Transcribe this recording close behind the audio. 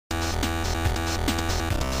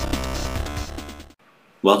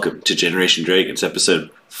Welcome to Generation Dragons,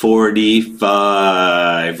 episode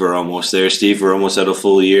 45. We're almost there, Steve. We're almost at a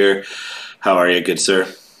full year. How are you, good sir?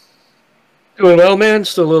 Doing well, man.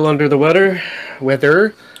 Still a little under the weather.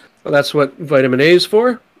 Well, that's what vitamin A is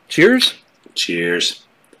for. Cheers. Cheers.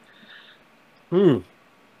 How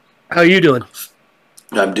you doing?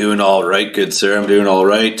 I'm doing all right, good sir. I'm doing all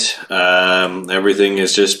right. Everything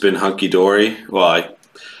has just been hunky-dory. Well,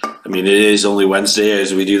 I mean, it is only Wednesday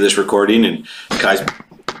as we do this recording, and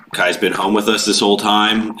Kai's been home with us this whole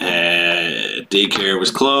time, and daycare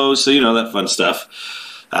was closed, so that fun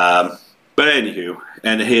stuff. But anywho,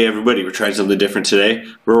 and hey everybody, we're trying something different today.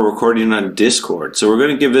 We're recording on Discord, so we're going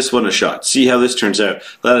to give this one a shot. See how this turns out.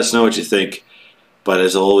 Let us know what you think. But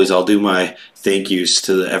as always, I'll do my thank yous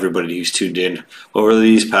to everybody who's tuned in over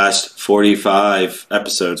these past 45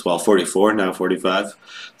 episodes. Well, 44, now 45.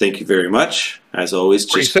 Thank you very much. As always,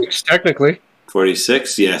 46, technically.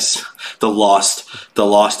 46, yes. The lost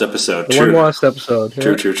episode. The one lost episode.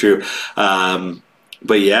 Yeah. True.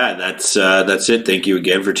 But yeah, that's it. Thank you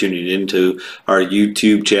again for tuning in to our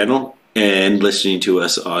YouTube channel and listening to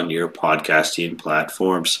us on your podcasting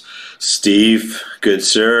platforms. Steve, good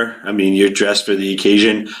sir. I mean, you're dressed for the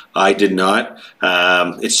occasion. I did not.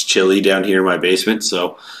 It's chilly down here in my basement,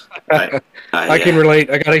 so I can relate.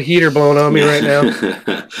 I got a heater blowing on me right now.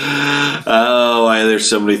 There's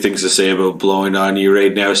so many things to say about blowing on you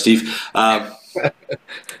right now, Steve. Have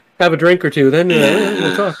a drink or two, then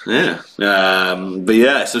we'll talk. Yeah. But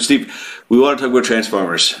yeah, so Steve, we want to talk about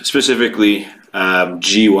Transformers, specifically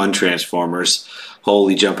G1 Transformers.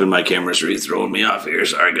 Holy jumping, my camera's really throwing me off here.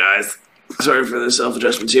 Sorry, guys. Sorry for the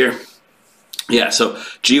self-adjustments here. Yeah, so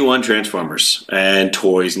G1 Transformers and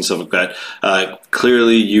toys and stuff like that.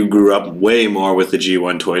 Clearly, you grew up way more with the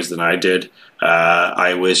G1 toys than I did.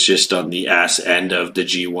 I was just on the ass end of the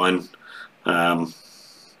G1.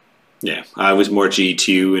 Yeah, I was more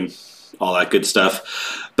G2 and all that good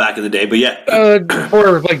stuff back in the day. But yeah,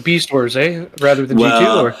 or like Beast Wars, rather than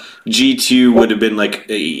G2. Or G2 would have been like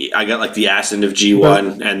I got like the ass end of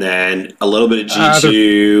G1, and then a little bit of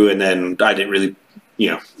G2, and then I didn't really,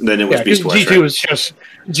 Then it was Beast Wars. G2 was just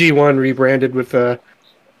G1 rebranded with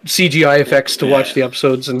CGI effects to watch the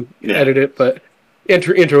episodes and edit it, but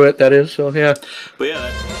intro it, that is. So yeah. But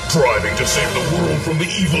yeah. Striving to save the world from the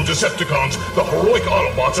evil Decepticons, the heroic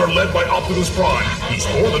Autobots are led by Optimus Prime. He's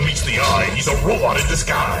more than meets the eye. He's a robot in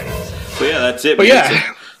disguise. But yeah, that's it. But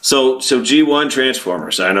yeah. So G1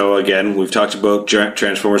 Transformers. I know, again, we've talked about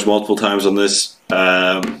Transformers multiple times on this,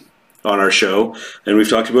 on our show, and we've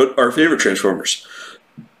talked about our favorite Transformers.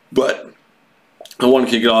 But I want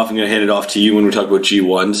to kick it off. I'm going to hand it off to you when we talk about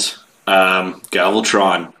G1s.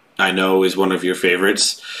 Galvatron, I know, is one of your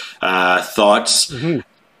favorites. Thoughts? Mm-hmm.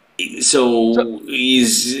 So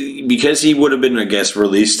because he would have been, I guess,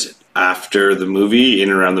 released after the movie,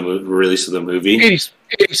 in and around the release of the movie.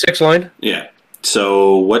 86 line. Yeah.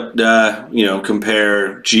 So what,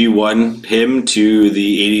 compare G1 him to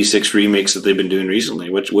the 86 remakes that they've been doing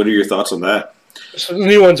recently. What are your thoughts on that? So the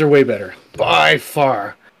new ones are way better, by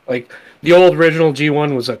far. Like, the old original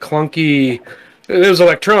G1 was a clunky, it was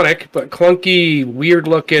electronic, but clunky,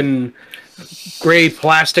 weird-looking gray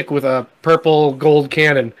plastic with a purple gold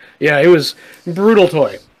cannon. Yeah, it was a brutal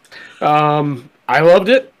toy. I loved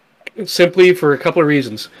it simply for a couple of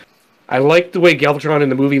reasons. I liked the way Galvatron in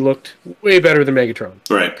the movie looked way better than Megatron.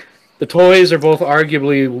 Right. The toys are both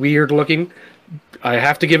arguably weird looking. I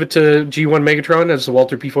have to give it to G1 Megatron as the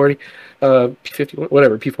Walter P40, P50,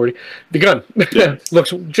 whatever, P40. The gun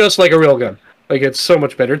looks just like a real gun. Like, it's so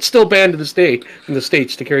much better. It's still banned to this day in the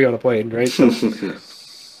States to carry on a plane, right?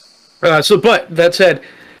 So, but that said,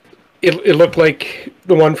 it looked like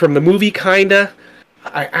the one from the movie, kinda.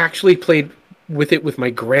 I actually played with it with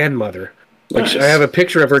my grandmother. Like, nice. I have a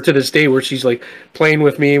picture of her to this day where she's like playing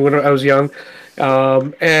with me when I was young,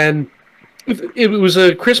 and it was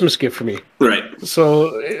a Christmas gift for me. Right.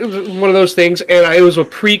 So it was one of those things, and it was a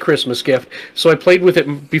pre-Christmas gift, so I played with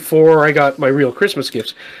it before I got my real Christmas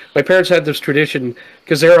gifts. My parents had this tradition,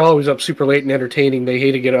 because they were always up super late and entertaining. They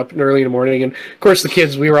hated to get up early in the morning, and of course the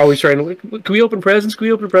kids, we were always trying to, can we open presents? Can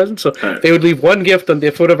we open presents? So they would leave one gift on the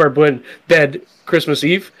foot of our bed Christmas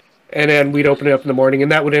Eve, and then we'd open it up in the morning,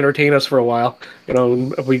 and that would entertain us for a while.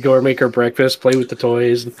 We'd go and make our breakfast, play with the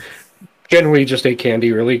toys, and generally just ate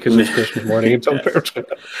candy, really, because it's Christmas morning. And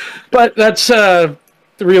but that's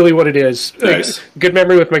really what it is. Nice. Good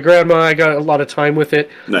memory with my grandma. I got a lot of time with it.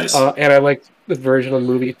 Nice. And I liked the version of the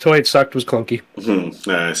movie. Toy it sucked was clunky. Mm-hmm.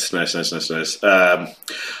 Nice.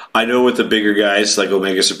 I know with the bigger guys like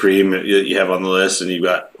Omega Supreme, you have on the list, and you've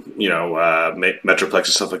got Metroplex and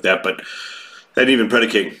stuff like that. But And even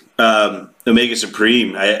Predaking, Omega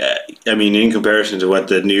Supreme. I mean, in comparison to what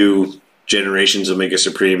the new Generations Omega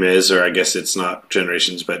Supreme is, or I guess it's not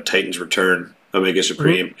Generations, but Titans Return Omega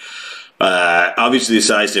Supreme. Obviously, the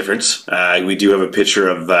size difference. We do have a picture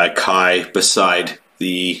of Kai beside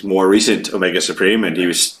the more recent Omega Supreme, and he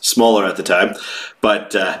was smaller at the time.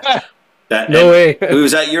 But no way. It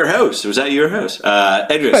was at your house. It was at your house.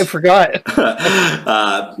 Edris. I forgot.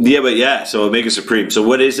 So Omega Supreme. So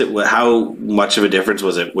what is it? How much of a difference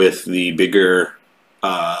was it with the bigger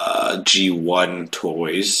G1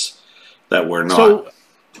 toys that were not?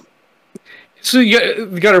 So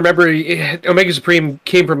you got to remember, Omega Supreme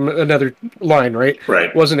came from another line, right?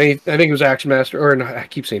 Right. Wasn't I think it was Action Master, or no, I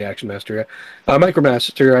keep saying Action Master.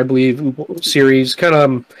 Micromaster, I believe, series, kind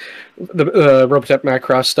of the Robotech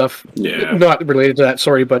Macross stuff. Yeah. Not related to that,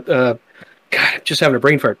 sorry, but God, I'm just having a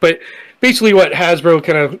brain fart. But basically, what Hasbro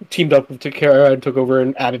kind of teamed up with Takara and took over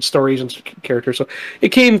and added stories and characters. So it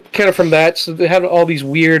came kind of from that. So they had all these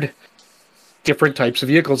weird, different types of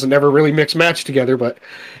vehicles that never really mix match together. But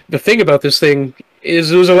the thing about this thing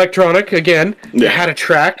is it was electronic again. Yeah. It had a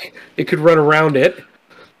track. It could run around it.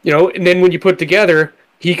 And then when you put it together,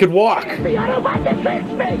 he could walk. The Autobots in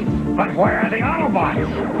space! But where are the Autobots?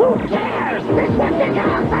 Who cares?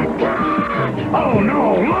 Decepticons are gone! Oh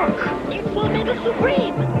no, look! It's Omega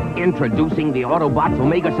Supreme! Introducing the Autobots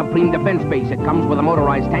Omega Supreme Defense Base. It comes with a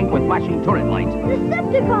motorized tank with flashing turret lights.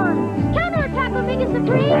 Decepticons! Counterattack Omega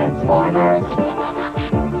Supreme! Transformers!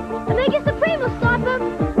 Omega Supreme will stop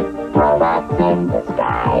him! Robots in the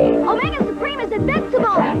sky! Omega Supreme is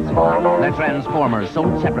invincible! Transformers! The Transformers,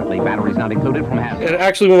 sold separately. Batteries not included from Hasbro. And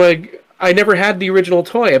actually, when I never had the original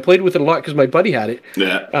toy. I played with it a lot because my buddy had it.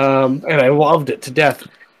 Yeah. And I loved it to death.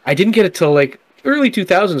 I didn't get it till like early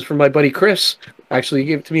 2000s from my buddy Chris. Actually, he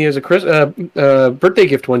gave it to me as a birthday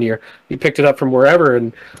gift one year. He picked it up from wherever,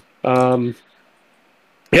 and I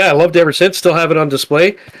loved it ever since. Still have it on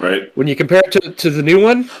display. Right. When you compare it to the new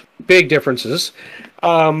one, big differences.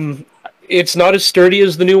 It's not as sturdy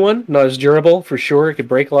as the new one, not as durable for sure. It could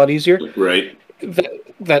break a lot easier. Right.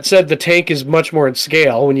 That said, the tank is much more in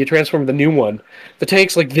scale. When you transform the new one, the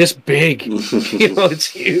tank's like this big. It's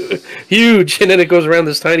huge, and then it goes around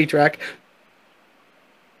this tiny track.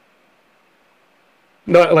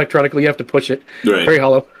 Not electronically, you have to push it. Right. Very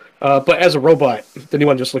hollow. But as a robot, the new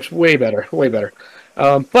one just looks way better, way better.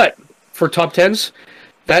 But for top 10s,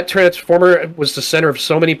 that Transformer was the center of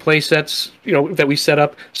so many play sets, that we set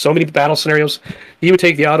up, so many battle scenarios. He would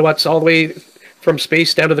take the Autobots all the way from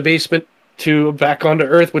space down to the basement to back onto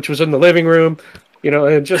Earth, which was in the living room,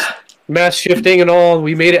 and just mass shifting and all.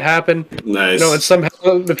 We made it happen. Nice. And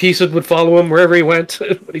somehow the pieces would follow him wherever he went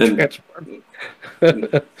when he transformed.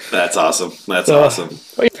 That's awesome. That's awesome.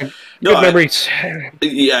 Good memories.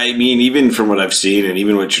 Yeah, I mean, even from what I've seen, and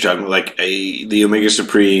even what you're talking about, like the Omega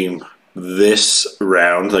Supreme this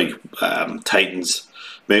round, like Titans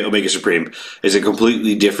Omega Supreme, is a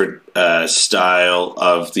completely different style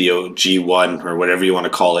of the G1 or whatever you want to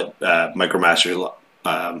call it, Micromaster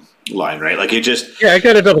line, right? Like it just. Yeah, I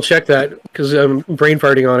gotta double check that because I'm brain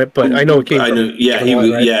farting on it, but I know it came.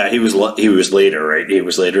 He was later, right? He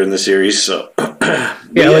was later in the series, so.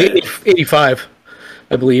 Like 85,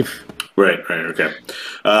 I believe. Right, okay.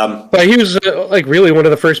 But he was really one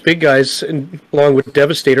of the first big guys, along with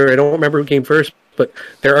Devastator. I don't remember who came first, but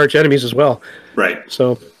they're arch enemies as well. Right.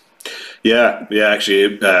 So. Yeah,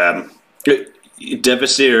 actually,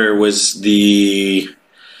 Devastator was the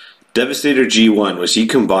Devastator G1. Was he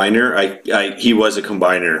combiner? He was a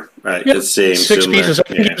combiner. Right, the same. 6 pieces. I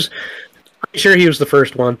think he was pretty sure he was the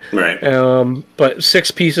first one. Right. But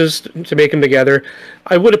 6 pieces to make them together.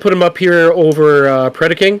 I would have put him up here over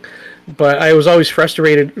Predaking. But I was always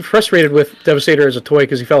frustrated with Devastator as a toy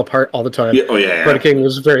because he fell apart all the time. Yeah, Predaking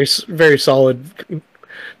was very, very solid.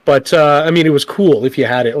 But, it was cool if you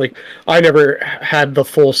had it. Like, I never had the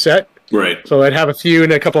full set. Right. So I'd have a few,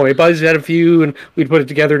 and a couple of my buddies had a few, and we'd put it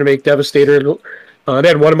together to make Devastator.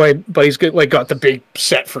 Then one of my buddies got the big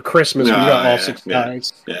set for Christmas. We got all 6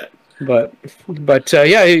 guys. Yeah. But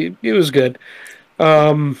it was good.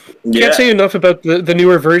 Can't say enough about the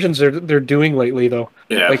newer versions they're doing lately, though.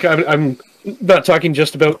 Yeah. Like I'm not talking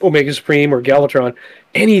just about Omega Supreme or Galvatron.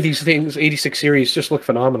 Any of these things, 86 series, just look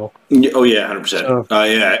phenomenal. Oh yeah,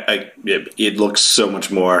 100%. It looks so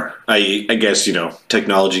much more. I guess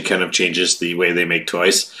technology kind of changes the way they make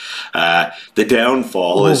toys. The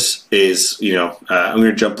downfall is I'm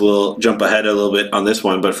going to jump ahead a little bit on this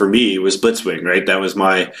one, but for me it was Blitzwing. Right, that was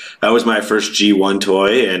my first G1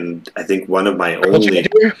 toy, and I think one of my only.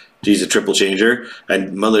 She's a triple changer,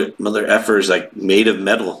 and mother effers like made of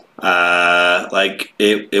metal. Like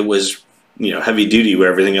it was heavy duty,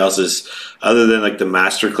 where everything else is, other than like the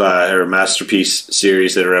Masterclass or Masterpiece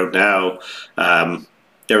series that are out now.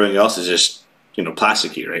 Everything else is just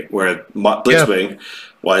plasticky, right? Where Blitzwing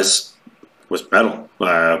was metal,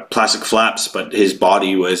 plastic flaps, but his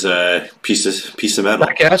body was a piece of metal.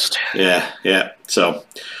 I guessed. Yeah. So,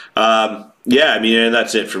 yeah, I mean, and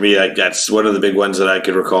that's it for me. Like, that's one of the big ones that I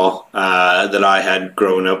could recall that I had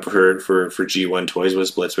growing up for G1 toys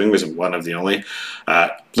was Blitzwing. Was one of the only.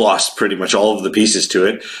 Lost pretty much all of the pieces to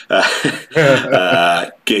it.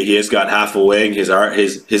 He has got half a wing. His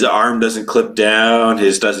arm doesn't clip down.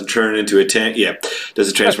 His doesn't turn into a tank. Yeah,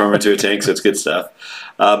 doesn't transform into a tank. So it's good stuff.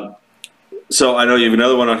 So I know you have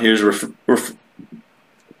another one on here. Is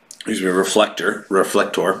Reflector.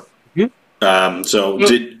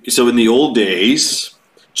 So in the old days,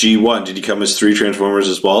 G1, did he come as 3 Transformers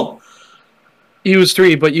as well? He was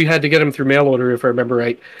 3, but you had to get him through mail order, if I remember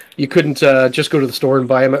right. You couldn't just go to the store and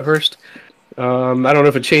buy him at first. I don't know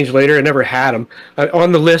if it changed later. I never had him.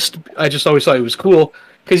 On the list, I just always thought he was cool,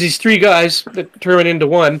 because he's 3 guys that turn into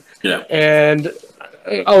one. Yeah. And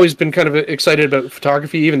I've always been kind of excited about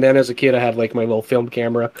photography. Even then, as a kid, I had like my little film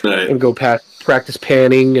camera and go practice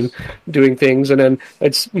panning and doing things. And then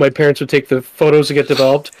my parents would take the photos that get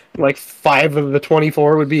developed. Like 5 of the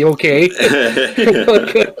 24 would be okay.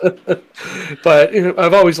 But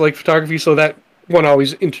I've always liked photography, so that one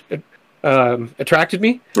always attracted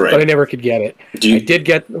me. Right. But I never could get it. I did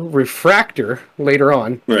get Refractor later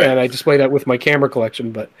on, and I displayed that with my camera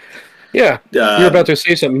collection. But yeah, you're about to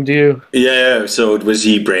say something, do you? Yeah. So was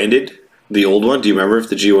he branded? The old one? Do you remember if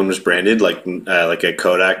the G1 was branded like a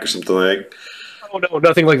Kodak or something like? Oh no,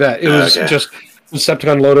 nothing like that. It was just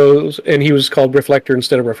Decepticon logos, and he was called Reflector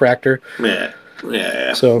instead of Refractor. Yeah.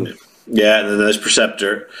 So yeah, and then there's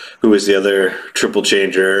Perceptor, who was the other triple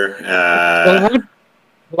changer. A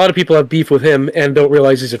lot of people have beef with him and don't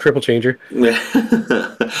realize he's a triple changer. What's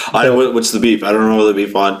the beef? I don't know the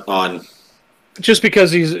beef on. Just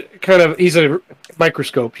because he's a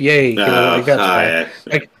microscope, yay!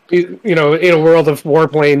 Like in a world of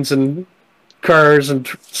warplanes and cars and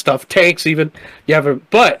stuff, tanks even.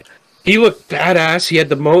 But he looked badass. He had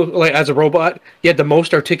the most, like as a robot, he had the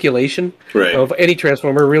most articulation of any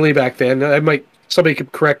Transformer really back then. Somebody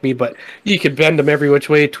could correct me, but you could bend him every which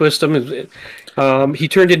way, twist him. He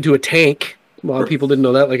turned into a tank. A lot of people didn't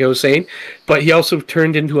know that, like I was saying. But he also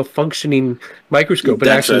turned into a functioning microscope. It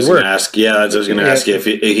actually worked. I was going to ask you if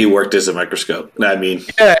he worked as a microscope. I mean...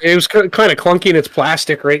 Yeah, it was kind of clunky and it's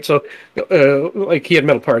plastic, right? So, like, he had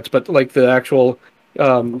metal parts, but, like, the actual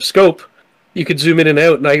scope, you could zoom in and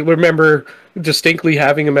out. And I remember distinctly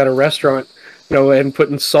having him at a restaurant, and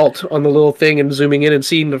putting salt on the little thing and zooming in and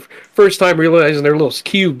seeing the first time realizing they're little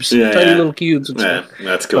cubes, tiny little cubes. And stuff.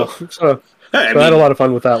 That's cool. So I had a lot of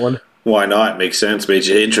fun with that one. Why not? Makes sense. Made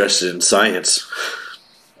you interested in science.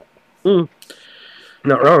 Not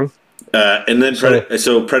wrong. And then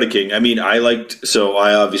Predaking. I mean, I don't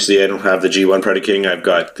have the G1 Predaking. I've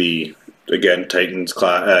got the Titan's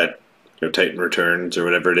class, Titan Returns or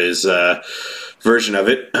whatever it is version of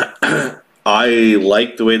it. I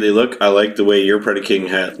like the way they look. I like the way your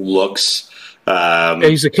Predaking looks.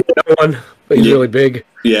 He's a kid one, but he's really big.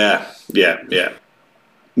 Yeah.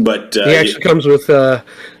 But he actually comes with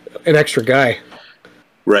an extra guy,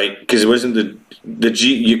 right? Because it wasn't the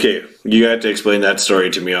G. UK. You got to explain that story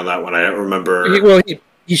to me on that one. I don't remember.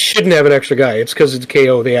 He shouldn't have an extra guy. It's because it's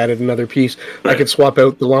KO. They added another piece. Right. I could swap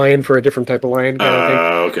out the lion for a different type of lion.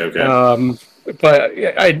 Okay. But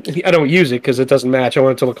I don't use it because it doesn't match. I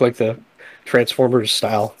want it to look like the Transformers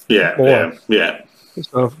style. Yeah.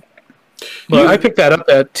 So, but I picked that up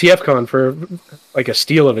at TFCon for like a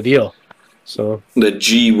steal of a deal. So the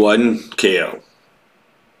G1 KO.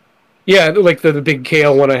 Yeah, like the big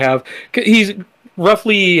KO one I have. He's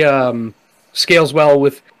roughly scales well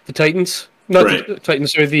with the Titans. Not the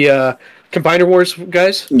Titans, or the Combiner Wars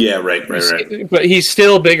guys. Yeah, right. But he's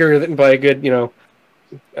still bigger than by a good,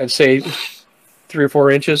 I'd say 3 or 4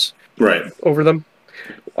 inches. Right. Over them.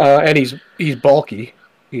 And he's bulky.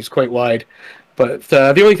 He's quite wide. But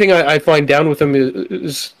the only thing I find down with him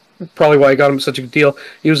is probably why I got him such a good deal.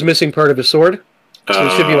 He was missing part of his sword. So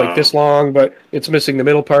it should be like this long, but it's missing the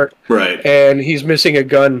middle part. Right. And he's missing a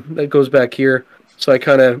gun that goes back here. So I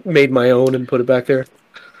kind of made my own and put it back there.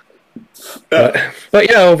 But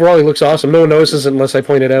yeah, overall he looks awesome. No one notices unless I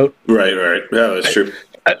point it out. Right. Yeah, that's true.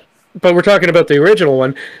 But we're talking about the original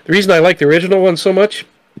one. The reason I like the original one so much,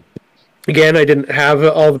 again, I didn't have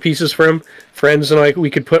all the pieces for him. Friends and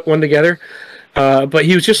we could put one together. But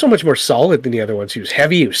he was just so much more solid than the other ones. He was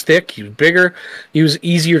heavy, he was thick, he was bigger, he was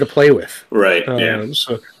easier to play with. Right, yeah.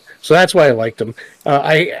 So So that's why I liked them.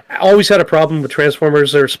 I always had a problem with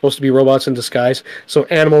Transformers that are supposed to be robots in disguise. So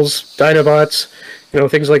animals, Dinobots,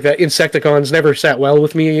 things like that. Insecticons never sat well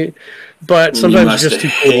with me, but You sometimes must it's just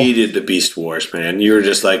have too cool. hated the Beast Wars, man. You were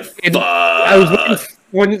just like, And fuck. I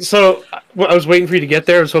was waiting for you to get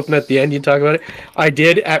there. I was hoping at the end you'd talk about it. I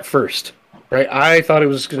did at first. Right, I thought it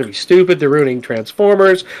was going to be stupid. They're ruining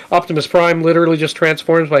Transformers. Optimus Prime literally just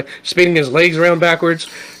transforms by spinning his legs around backwards.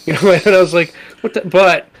 And I was like, "What?"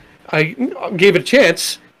 But I gave it a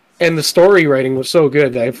chance, and the story writing was so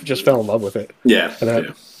good that I just fell in love with it. Yeah.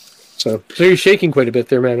 And So you're shaking quite a bit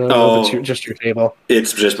there, man. I don't know if it's just your table.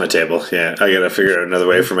 It's just my table. Yeah, I gotta figure out another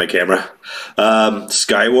way for my camera.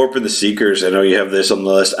 Skywarp and the Seekers. I know you have this on the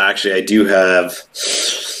list. Actually, I do have.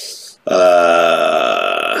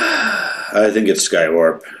 I think it's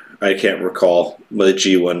Skywarp. I can't recall the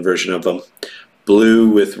G1 version of him. Blue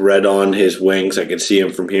with red on his wings. I can see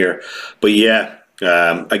him from here. But yeah,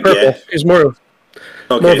 Purple again. is more of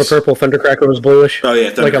a purple. Thundercracker was bluish. Oh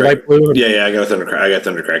yeah, like a light blue. Yeah, I got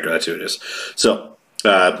Thundercracker. That's who it is. So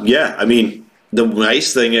yeah, I mean, the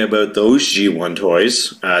nice thing about those G1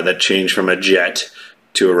 toys that change from a jet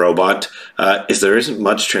to a robot is there isn't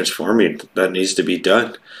much transforming that needs to be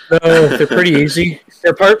done. No, they're pretty easy.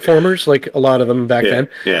 They're part formers, like a lot of them back then.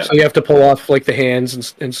 Yeah. So you have to pull off like the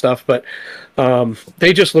hands and stuff, but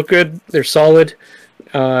they just look good. They're solid.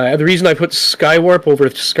 The reason I put Skywarp over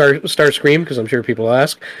Starscream, because I'm sure people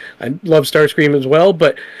ask, I love Starscream as well,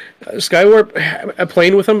 but Skywarp,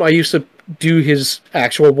 playing with him, I used to do his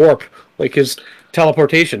actual warp, like his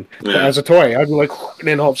teleportation as a toy. I'd be like, and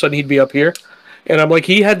then all of a sudden he'd be up here. And I'm like,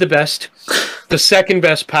 he had the second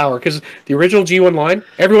best power, because the original G1 line,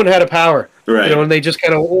 everyone had a power. Right. And they just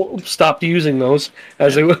kind of stopped using those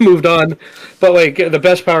as they moved on. But like the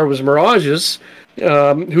best power was Mirage's,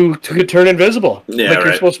 who could turn invisible. Yeah, like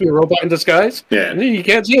you're supposed to be a robot in disguise. Yeah. And you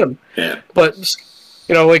can't see him. Yeah. But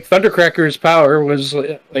like Thundercracker's power was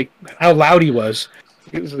like how loud he was.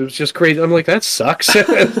 It was just crazy. I'm like, that sucks.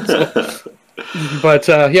 But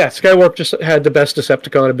yeah, Skywarp just had the best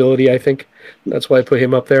Decepticon ability, I think. That's why I put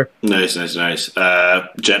him up there. Nice.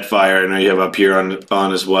 Jetfire, I know you have up here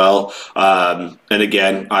on as well. And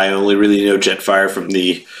again, I only really know Jetfire from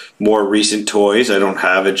the more recent toys. I don't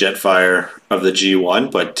have a Jetfire of the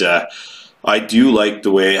G1, but I do like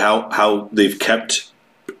the way how they've kept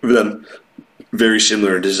them very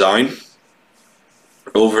similar in design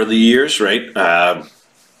over the years, right?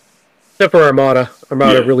 Except for Armada.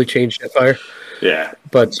 Armada really changed Jetfire. Yeah.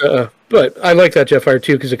 But I like that Jetfire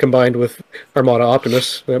too, because it combined with Armada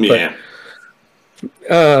Optimus. But yeah,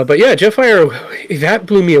 Jetfire, that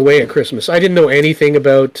blew me away at Christmas. I didn't know anything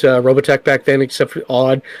about Robotech back then, except for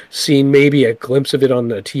odd seeing maybe a glimpse of it on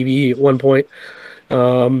the TV at one point.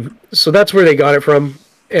 So that's where they got it from.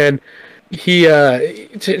 And he,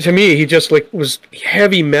 to me, he just like was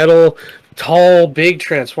heavy metal, tall, big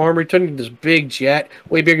transformer. He turned into this big jet,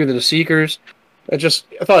 way bigger than the Seekers. I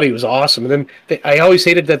thought he was awesome. And then I always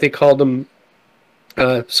hated that they called him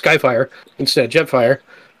Skyfire instead of Jetfire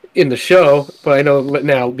in the show. But I know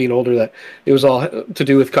now, being older, that it was all to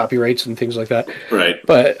do with copyrights and things like that. Right.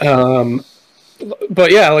 But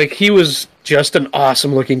yeah, like he was just an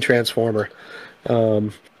awesome looking transformer.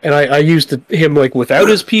 And I used him like without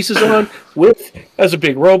his pieces on, as a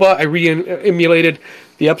big robot. I emulated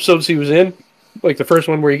the episodes he was in, like the first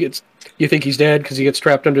one where you think he's dead because he gets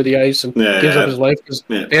trapped under the ice and gives up his life because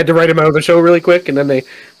they had to write him out of the show really quick, and then they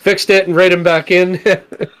fixed it and wrote him back in.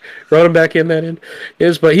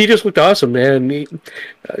 But he just looked awesome, man.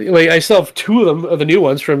 I still have two of them, of the new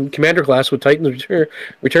ones from Commander Class with Titan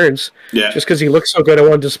Returns. Yeah. Just because he looks so good, I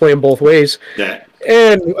wanted to display him both ways. Yeah.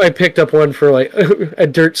 And I picked up one for like a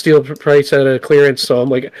dirt steal price at a clearance, so I'm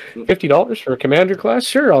like, $50 for a Commander Class?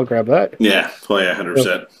 Sure, I'll grab that. Yeah. Oh yeah,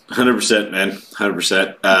 100%. 100%, man.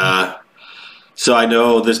 100%. So I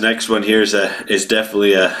know this next one here is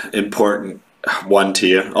definitely a important one to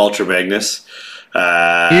you, Ultra Magnus.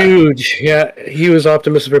 Huge. Yeah, he was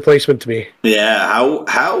Optimus' replacement to me. Yeah.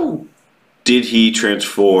 How did he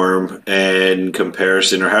transform in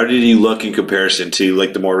comparison, or how did he look in comparison to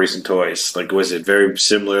like the more recent toys? Like, was it very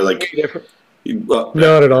similar? Like, way different.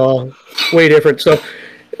 Not at all. Way different. So,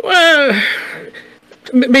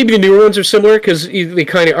 maybe the newer ones are similar because he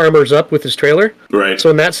kind of armors up with his trailer. Right. So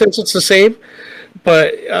in that sense, it's the same.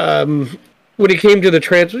 But when it came to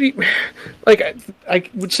the like I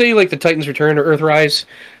would say like the Titans Return or Earthrise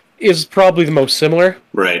is probably the most similar.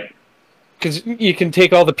 Right. Because you can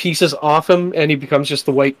take all the pieces off him and he becomes just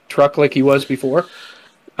the white truck like he was before.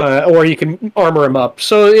 Or you can armor him up.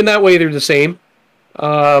 So in that way, they're the same.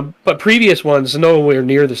 But previous ones, nowhere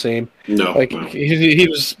near the same. No, Like no. he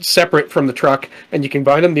was separate from the truck, and you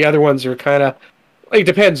combine them. The other ones are kind of like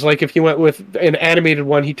depends. Like if you went with an animated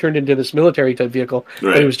one, he turned into this military type vehicle, but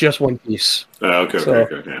Right. it was just one piece. Okay, So-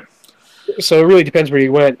 okay. So it really depends where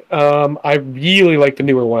you went. I really like the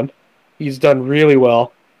newer one. He's done really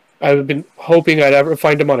well. I've been hoping I'd ever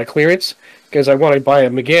find him on a clearance because I want to buy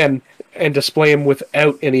him again and display him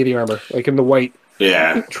without any of the armor, like in the white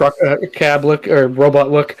Yeah, truck cab look or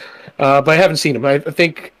robot look. But I haven't seen him. I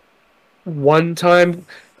think one time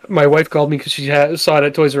my wife called me because saw it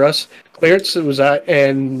at Toys R Us clearance. It was at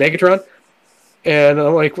and Megatron, and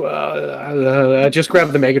I'm like, I just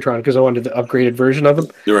grabbed the Megatron because I wanted the upgraded version of him,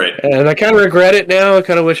 you're right. and I kind of regret it now. I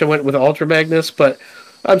kind of wish I went with Ultra Magnus, but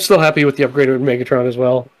I'm still happy with the upgraded Megatron as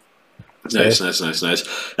well. Nice.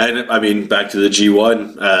 And I mean, back to the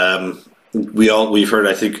G1. We've heard.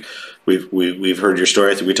 I think we've heard your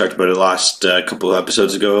story. I think we talked about it last couple of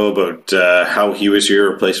episodes ago about how he was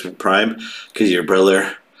your replacement Prime because your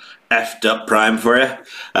brother effed up Prime for you.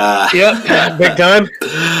 Yep, big time.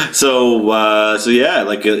 So yeah,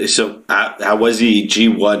 how was he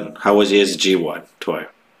G1? How was he as a G1 toy?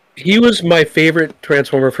 He was my favorite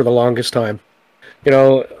Transformer for the longest time. You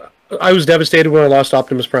know, I was devastated when I lost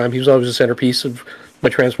Optimus Prime. He was always the centerpiece of my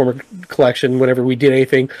Transformer collection. Whenever we did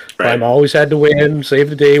anything, Prime always had to win, save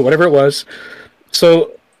the day, whatever it was.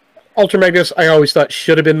 So, Ultra Magnus, I always thought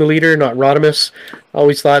should have been the leader, not Rodimus. I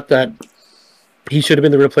always thought that he should have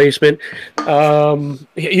been the replacement.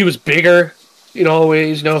 He was bigger,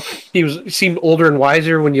 always. He seemed older and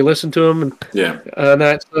wiser when you listened to him, and Yeah,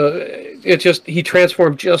 he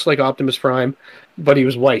transformed just like Optimus Prime, but he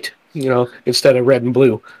was white, instead of red and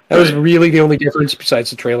blue. That was really the only difference besides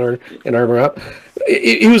the trailer and armor up.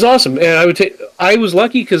 He was awesome, and I was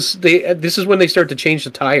lucky because this is when they start to change the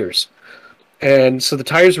tires, and so the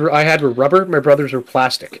tires I had were rubber. My brother's were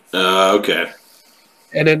plastic. okay.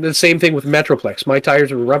 And then the same thing with Metroplex. My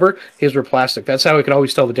tires were rubber, his were plastic. That's how I could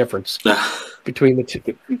always tell the difference between the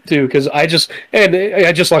two. Because I just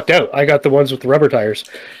lucked out. I got the ones with the rubber tires,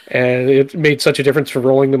 and it made such a difference for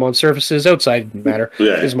rolling them on surfaces. Outside didn't matter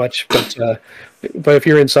as much, but if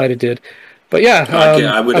you're inside, it did. But yeah,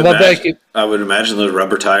 I would love imagine. that. I would imagine those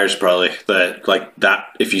rubber tires probably that.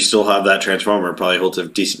 If you still have that Transformer, probably holds a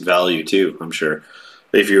decent value too. I'm sure.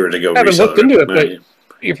 If you were to go, I haven't looked into it, but Yeah.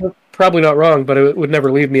 you're probably not wrong. But it would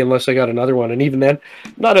never leave me unless I got another one, and even then,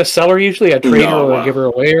 not a seller usually. I trade her or I give her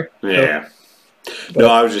away. Yeah. No,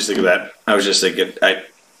 I was just thinking that. I was just thinking.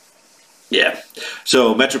 Yeah.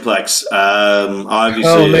 So Metroplex.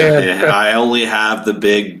 Obviously, Oh, man. I only have the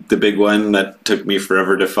big one that took me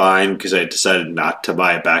forever to find because I decided not to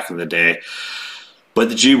buy it back in the day. But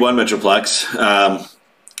the G1 Metroplex,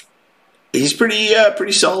 he's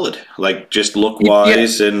pretty solid. Like just look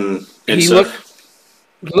wise and He stuff.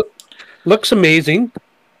 looks amazing.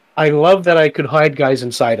 I love that I could hide guys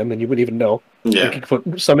inside him, and you wouldn't even know. Yeah. Like you could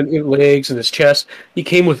put some in his legs and his chest. He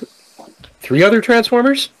came with 3 other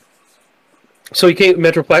Transformers. So he came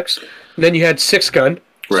with Metroplex. And then you had 6-gun.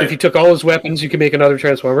 So Right. if you took all his weapons, you could make another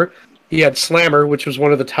Transformer. He had Slammer, which was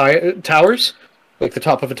one of the towers, like the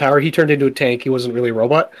top of a tower. He turned into a tank. He wasn't really a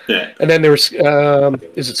robot. Yeah. And then there was,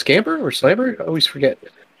 is it Scamper or Slammer? I always forget.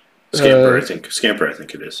 Scamper, I think. Scamper, I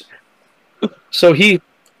think it is. So he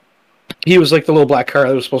was like the little black car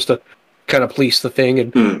that was supposed to kind of police the thing,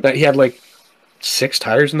 and that he had like 6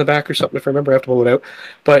 tires in the back or something. If I remember, I have to pull it out.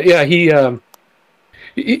 But yeah, he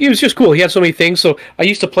was just cool. He had so many things. So I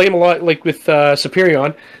used to play him a lot, like with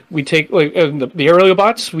Superion. We'd take like the aerial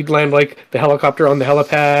bots. We'd land like the helicopter on the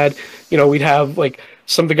helipad. We'd have like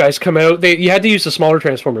some of the guys come out. You had to use the smaller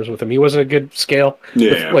Transformers with him. He wasn't a good scale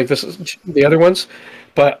with, like the other ones.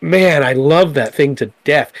 But man, I love that thing to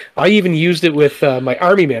death. I even used it with my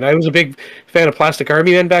Army Men. I was a big fan of Plastic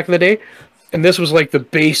Army Men back in the day, and this was like the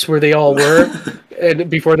base where they all were, and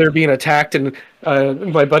before they were being attacked. And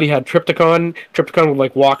my buddy had Trypticon. Trypticon would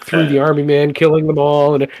like walk through the Army Men, killing them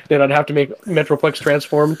all, and then I'd have to make Metroplex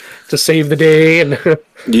transform to save the day. And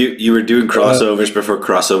You were doing crossovers before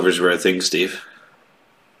crossovers were a thing, Steve.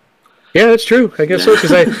 yeah, that's true. I guess so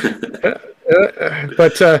because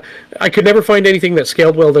but I could never find anything that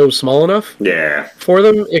scaled well that was small enough Yeah. for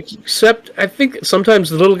them, except I think sometimes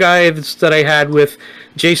the little guys that I had with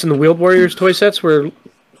Jason the Wheeled Warriors toy sets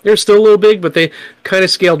they're still a little big, but they kind of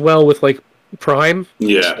scaled well with like Prime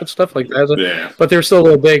and stuff like that. Yeah. But they're still a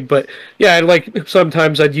little big. But yeah,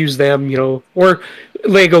 sometimes I'd use them, or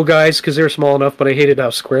Lego guys because they're small enough, but I hated how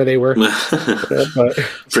square they were.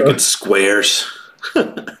 Freaking squares.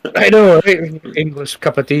 I know, right? English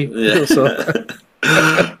cup of tea. Yeah. So,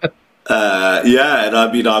 Yeah, and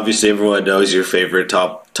I mean, obviously, everyone knows your favorite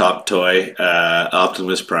top toy,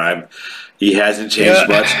 Optimus Prime. He hasn't changed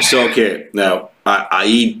Yeah. much. So, okay, now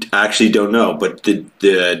I actually don't know, but did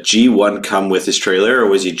the G1 come with his trailer, or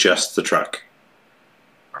was he just the truck?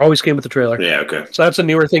 Always came with the trailer. Yeah, okay, So that's a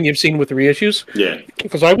newer thing you've seen with the reissues. yeah,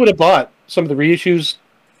 Because I would have bought some of the reissues,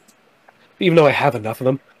 even though I have enough of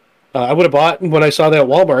them. I would have bought when I saw that at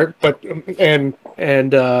Walmart, but and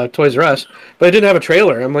Toys R Us, but I didn't have a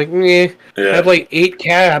trailer. I'm like, meh. Yeah. I have like 8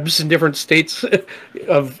 cabs in different states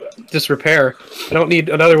of disrepair. I don't need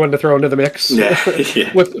another one to throw into the mix. yeah,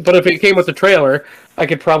 yeah. But if it came with the trailer, I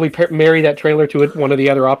could probably marry that trailer to one of the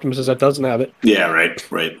other Optimuses that doesn't have it. Yeah, right.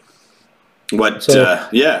 What? So-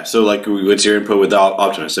 Yeah. So, like, what's your input with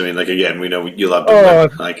Optimus? I mean, like, again, we know you love Oh,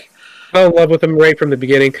 him. Like, I fell in love with him right from the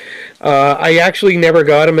beginning. I actually never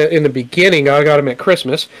got him in the beginning. I got him at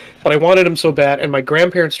Christmas, but I wanted him so bad, and my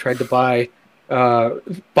grandparents tried to buy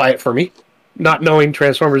it for me, not knowing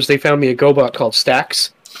Transformers. They found me a GoBot called Stax.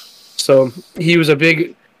 So he was a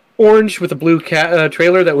big orange with a blue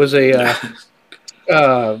trailer that was a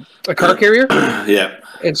car carrier. yeah,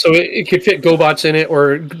 And so it could fit GoBots in it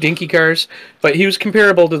or dinky cars, but he was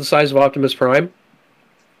comparable to the size of Optimus Prime.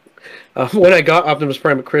 When I got Optimus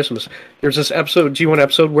Prime at Christmas, there's this G1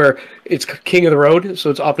 episode where it's King of the Road, so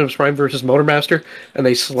it's Optimus Prime versus Motormaster, and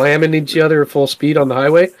they slam into each other at full speed on the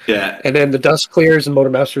highway. yeah. And then the dust clears and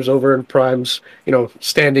Motormaster's over and Prime's,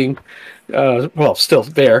 standing, still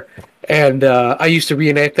there. And I used to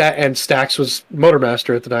reenact that, and Stax was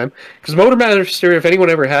Motormaster at the time. Because Motormaster, if anyone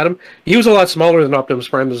ever had him, he was a lot smaller than Optimus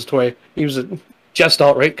Prime as a toy. He was a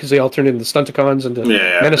Gestalt, right? Because they all turned into Stunticons and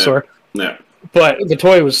Menasor. Yeah. But the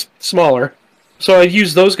toy was smaller. So I'd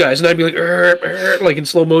use those guys, and I'd be like, like in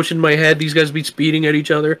slow motion in my head, these guys would be speeding at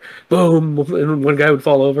each other. Boom, and one guy would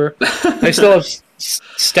fall over. I still have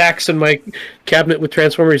Stacks in my cabinet with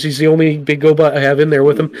Transformers. He's the only big GoBot I have in there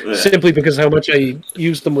with him, simply because how much I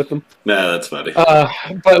used them with them. No, that's funny.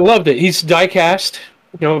 But I loved it. He's die cast,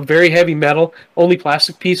 very heavy metal. Only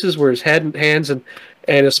plastic pieces were his head and hands and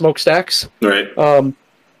his smokestacks. Right.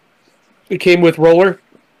 It came with roller.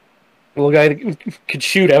 A little guy that could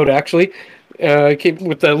shoot out, actually. It came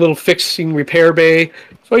with a little fixing repair bay.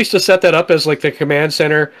 So I used to set that up as like the command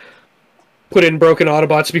center. Put in broken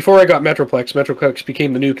Autobots before I got Metroplex. Metroplex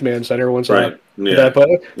became the new command center once I Yeah. that, but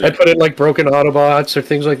I put in like broken Autobots or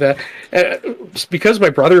things like that. Because my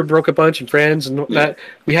brother broke a bunch and friends and that,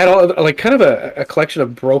 we had all like kind of a collection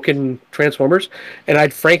of broken Transformers, and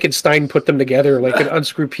I'd Frankenstein put them together like and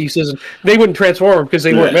unscrew pieces, and they wouldn't transform because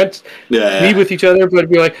they weren't meant to be with each other. But it'd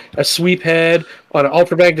be like a sweep head on an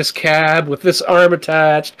Ultra Magnus cab with this arm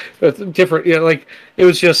attached with different, like it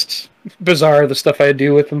was just bizarre the stuff I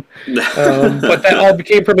do with them. But that all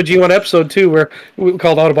came from a G1 episode too, where we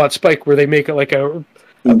called Autobot Spike, where they make it like a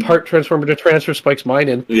part transformer to transfer Spike's mind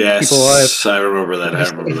in. Yes, people alive. I remember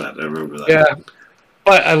that. Yeah,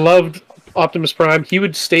 but I loved Optimus Prime. He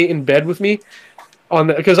would stay in bed with me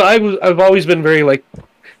because I've always been very like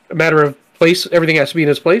a matter of place. Everything has to be in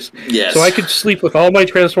its place. Yes. So I could sleep with all my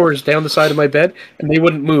Transformers down the side of my bed, and they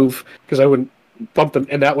wouldn't move because I wouldn't bump them,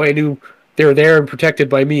 and that way I knew they were there and protected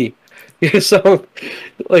by me. So,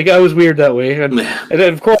 like, I was weird that way. And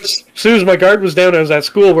then, of course, as soon as my guard was down, I was at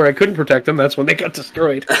school where I couldn't protect them. That's when they got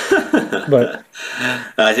destroyed. But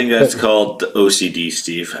I think that's called OCD,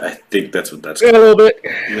 Steve. I think that's what that's a called. little bit.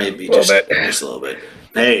 Maybe A little just bit. a little bit.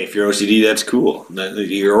 Hey, if you're OCD, that's cool.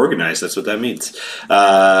 You're organized. That's what that means.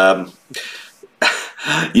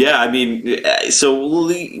 Yeah, I mean, so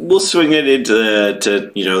we'll swing it into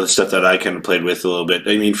the stuff that I kind of played with a little bit.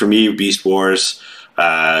 I mean, for me, Beast Wars.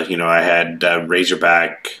 I had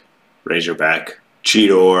Razorback,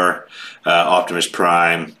 Cheetor, Optimus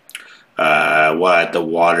Prime. The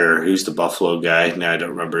Water? Who's the Buffalo guy? Now I don't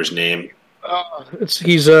remember his name.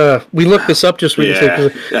 We looked this up just recently.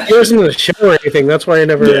 'Cause he wasn't in the show or anything. That's why I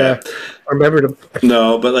never remembered him.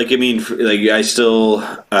 No, but I still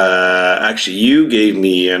actually you gave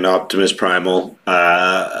me an Optimus Primal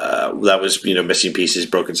that was missing pieces,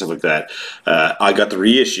 broken, stuff like that. I got the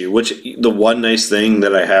reissue, which the one nice thing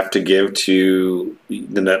that I have to give to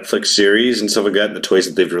the Netflix series and stuff like that, and the toys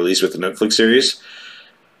that they've released with the Netflix series.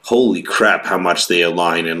 Holy crap! How much they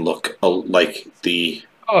align and look like the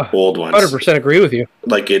old ones. 100% agree with you.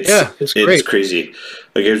 Like it's great. crazy.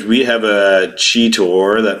 Like we have a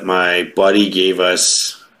Cheetor that my buddy gave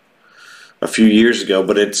us a few years ago,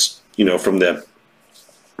 but it's from the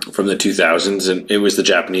 2000s, and it was the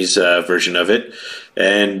Japanese version of it,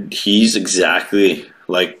 and he's exactly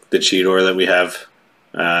like the Cheetor that we have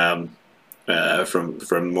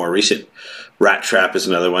from more recent. Rat Trap is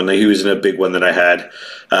another one. He was in a big one that I had.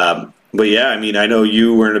 But yeah, I mean, I know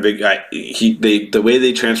you weren't a big guy. The way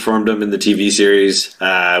they transformed him in the TV series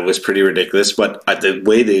was pretty ridiculous. But the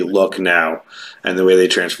way they look now and the way they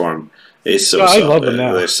transform is so. I love them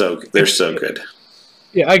now. They're so good.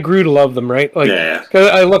 Yeah, I grew to love them, right? Like, Yeah. 'cause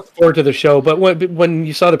I looked forward to the show, but when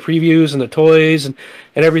you saw the previews and the toys and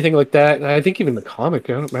everything like that, and I think even the comic,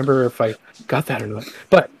 I don't remember if I got that or not.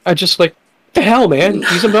 But I just like, what the hell, man?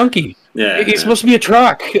 He's a monkey. Yeah, He's supposed to be a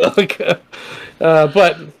truck. Like,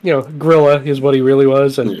 but gorilla is what he really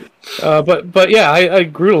was, and but yeah, I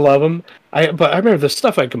grew to love him. But I remember the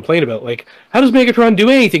stuff I'd complain about, like, how does Megatron do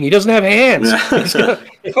anything? He doesn't have hands.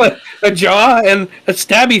 He's got a jaw and a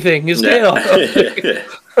stabby thing, his tail.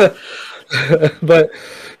 but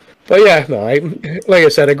yeah, no, like I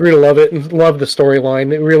said, I grew to love it and love the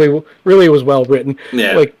storyline. It really was well written.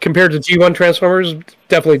 Yeah. Like, compared to G1 Transformers,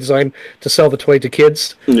 definitely designed to sell the toy to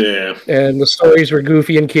kids. Yeah. And the stories were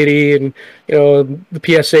goofy and kiddie, and the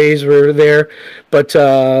PSAs were there, but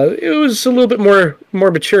it was a little bit more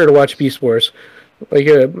mature to watch Beast Wars. Like,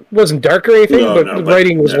 it wasn't dark or anything, but the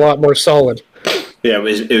writing was a lot more solid. Yeah,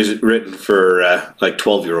 it was written for like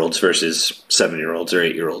 12-year-olds versus 7-year-olds or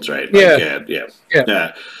 8-year-olds, right?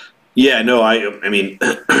 Yeah. Yeah, no, I mean,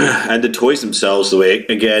 and the toys themselves, the way,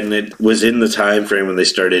 again, it was in the time frame when they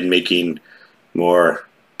started making more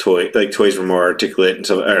toys were more articulate and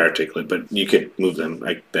so articulate, but you could move them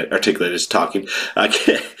like that. Articulate is talking, but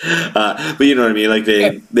you know what I mean. Like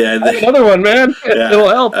they another one, man. Yeah, it'll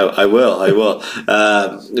help. I will.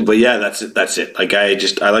 But yeah, that's it. Like I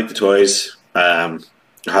like the toys. The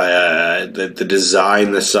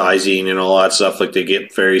design, the sizing, and all that stuff. Like they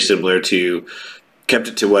get very similar to. Kept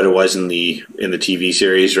it to what it was in the TV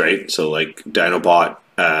series, right? So like Dinobot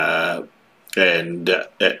and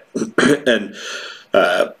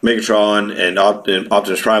Megatron and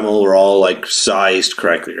Optimus Primal were all like sized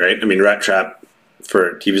correctly, right? I mean, Rat Trap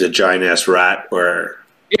he was a giant ass rat, or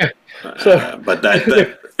but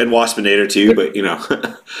that and Waspinator too, but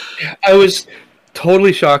I was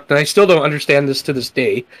totally shocked, and I still don't understand this to this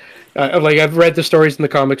day. Like I've read the stories in the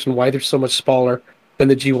comics and why they're so much smaller than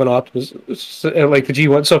the G1 Optimus, like the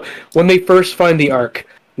G1. So when they first find the Ark,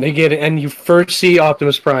 they get it, and you first see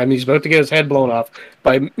Optimus Prime. He's about to get his head blown off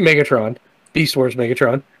by Megatron, Beast Wars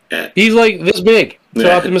Megatron. Yeah. He's like this big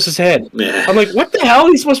to Optimus's head. Yeah. I'm like, what the hell?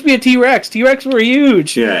 He's supposed to be a T-Rex. T-Rex were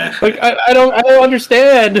huge. Yeah. Like I don't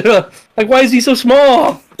understand. Like, why is he so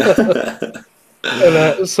small?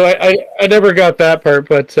 And, so I never got that part,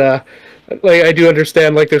 but like I do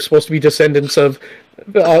understand. Like they're supposed to be descendants of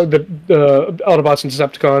the Autobots and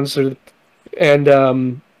Decepticons, and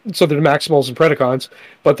so they're Maximals and Predacons,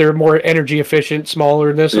 but they're more energy efficient, smaller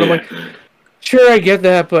than this. And I'm like, sure, I get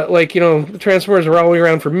that, but like the Transformers were all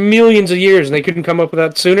around for millions of years, and they couldn't come up with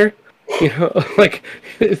that sooner. Like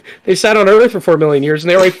they sat on Earth for 4 million years, and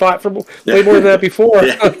they already fought for way more than that before.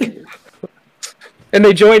 And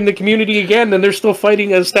they joined the community again, and they're still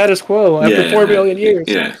fighting as status quo after 4 million years.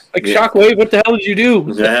 Yeah. Like, Shockwave, what the hell did you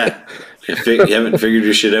do? Yeah. You haven't figured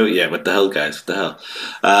your shit out yet. What the hell, guys? What the hell?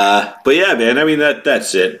 But yeah, man, I mean,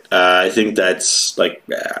 that's it. I think that's, like,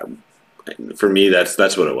 for me, that's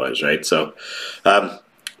what it was, right? So,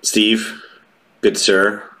 Steve, good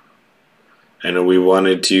sir, I know we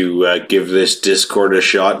wanted to give this Discord a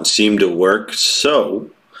shot and seem to work,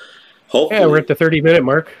 so... Hopefully. Yeah, we're at the 30-minute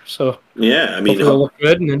mark, so yeah, I mean, it'll look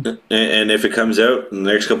good. And if it comes out in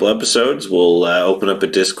the next couple episodes, we'll open up a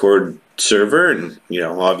Discord server, and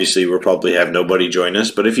obviously we'll probably have nobody join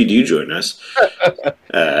us. But if you do join us,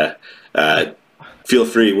 feel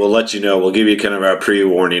free. We'll let you know. We'll give you kind of our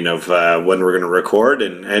pre-warning of when we're going to record,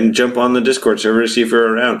 and jump on the Discord server to see if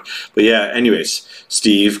we're around. But yeah, anyways,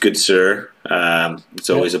 Steve, good sir, it's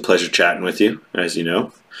always a pleasure chatting with you, as you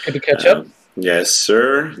know. Good to catch up. Yes,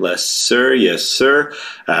 sir. Yes, sir.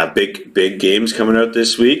 Big games coming out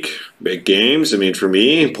this week. Big games. I mean, for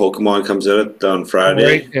me, Pokemon comes out on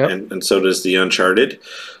Friday, and so does the Uncharted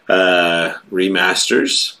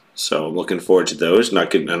remasters. So I'm looking forward to those.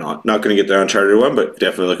 Not going to get the Uncharted one, but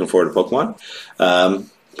definitely looking forward to Pokemon.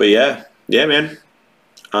 But yeah, man.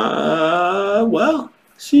 Well.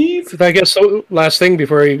 Steve? I guess so. Last thing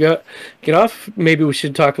before you get off, maybe we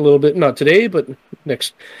should talk a little bit, not today, but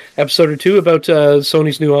next episode or two, about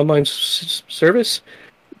Sony's new online service,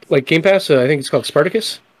 like Game Pass. I think it's called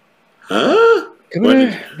Spartacus. Huh?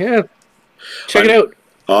 Yeah. Check it out.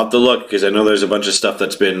 I'll have to look, because I know there's a bunch of stuff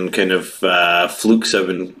that's been kind of flukes have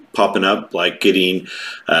been popping up, like getting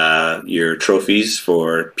your trophies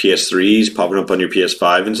for PS3s popping up on your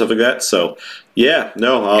PS5 and stuff like that. So yeah,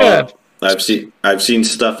 no, I've seen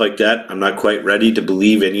stuff like that. I'm not quite ready to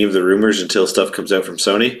believe any of the rumors until stuff comes out from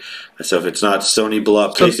Sony. So if it's not Sony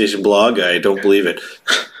blog, PlayStation blog, I don't believe it.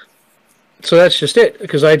 So that's just it,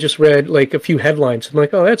 because I just read like a few headlines. I'm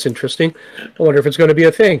like, oh, that's interesting. I wonder if it's going to be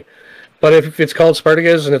a thing. But if it's called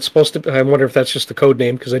Spartacus and it's supposed to, I wonder if that's just the code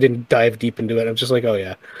name, because I didn't dive deep into it. I'm just like, oh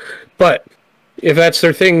yeah. But if that's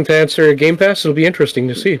their thing to answer Game Pass, it'll be interesting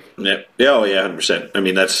to see. Yeah, yeah, oh yeah, 100%. I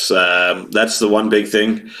mean, that's the one big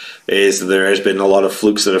thing is there has been a lot of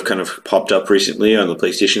flukes that have kind of popped up recently on the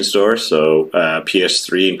PlayStation Store. So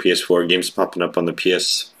PS3 and PS4 games popping up on the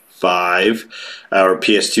PS5, or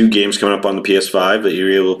PS2 games coming up on the PS5 that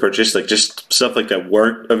you're able to purchase, like just stuff like that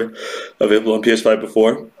weren't available on PS5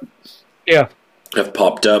 before. Yeah. Have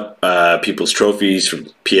popped up. People's trophies from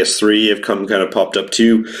PS3 have kind of popped up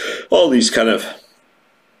too. All these kind of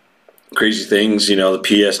crazy things, the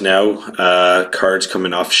PS Now cards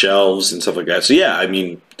coming off shelves and stuff like that. So yeah, I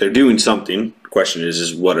mean, they're doing something. The question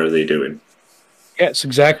is what are they doing? Yes,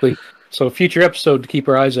 exactly. So future episode to keep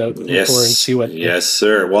our eyes out for and see what. Yes,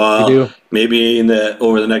 sir. Well, maybe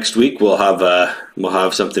over the next week we'll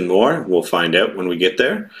have something more. We'll find out when we get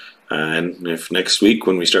there. And if next week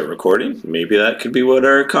when we start recording, maybe that could be what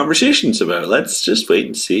our conversation's about. Let's just wait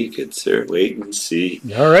and see, good sir. Wait and see.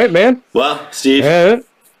 All right, man. Well, Steve.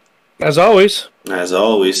 As always. As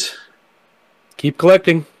always. Keep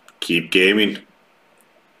collecting. Keep gaming.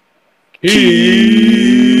 Keep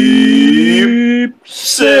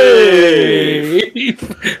safe.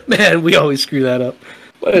 Man, we always screw that up.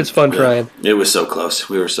 But it's fun trying. It was so close.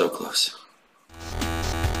 We were so close.